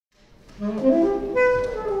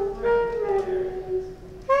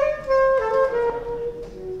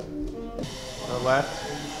left.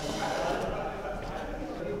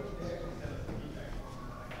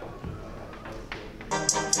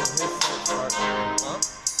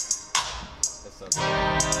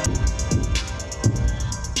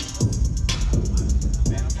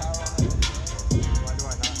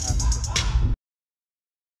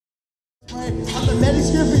 I'm the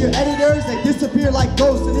manuscript for your editors, they disappear like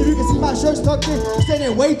ghosts. And if you can see my shirts tucked in, you're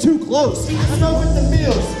standing way too close. I know with the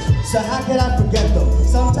meals, so how can I forget them?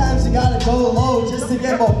 Sometimes you gotta go low just to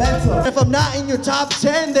get momentum. If I'm not in your top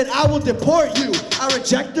 10, then I will deport you. I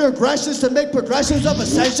reject your aggressions to make progressions of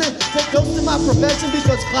ascension. Take notes in my profession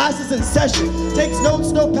because class is in session. Takes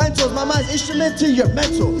notes, no pencils, my mind's instrument to your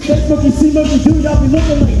mental. Fake monkey, see monkey, dude, y'all be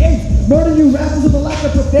looking like apes. Murder you rappers with a lack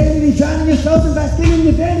of profanity, drowning yourselves in basking in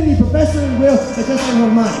your vanity. Professor and real, it's just on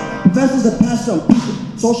her mind. Professors are passed on people.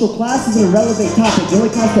 Social class is an irrelevant topic. The only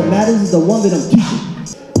class that matters is the one that I'm teaching.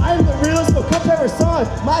 I am the realest, no comparison.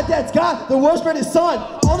 My dad's God, the world's greatest son.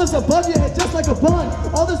 All this above your head just like a bun.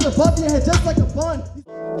 All this above your head just like a bun.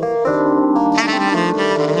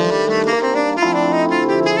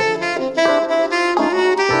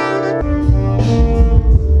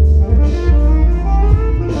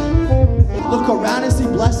 Look around and see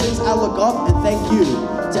blessings. I look up and thank you.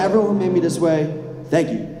 To everyone who made me this way, thank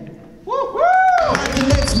you.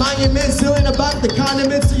 Continents, monuments, healing about the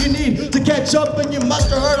condiments that you need to catch up, and you must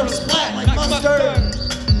have heard them splat like mustard.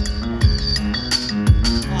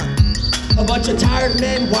 A bunch of tired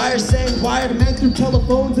men, wires saying wired men through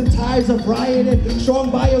telephones and tires of rioting.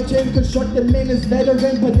 Strong biogym, constructed men as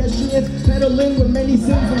veteran pedestrians, pedaling with many sins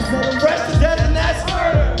and settling. Fresh to death and that's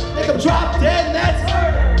murder. Make them drop dead and that's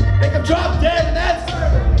murder. Make them drop dead.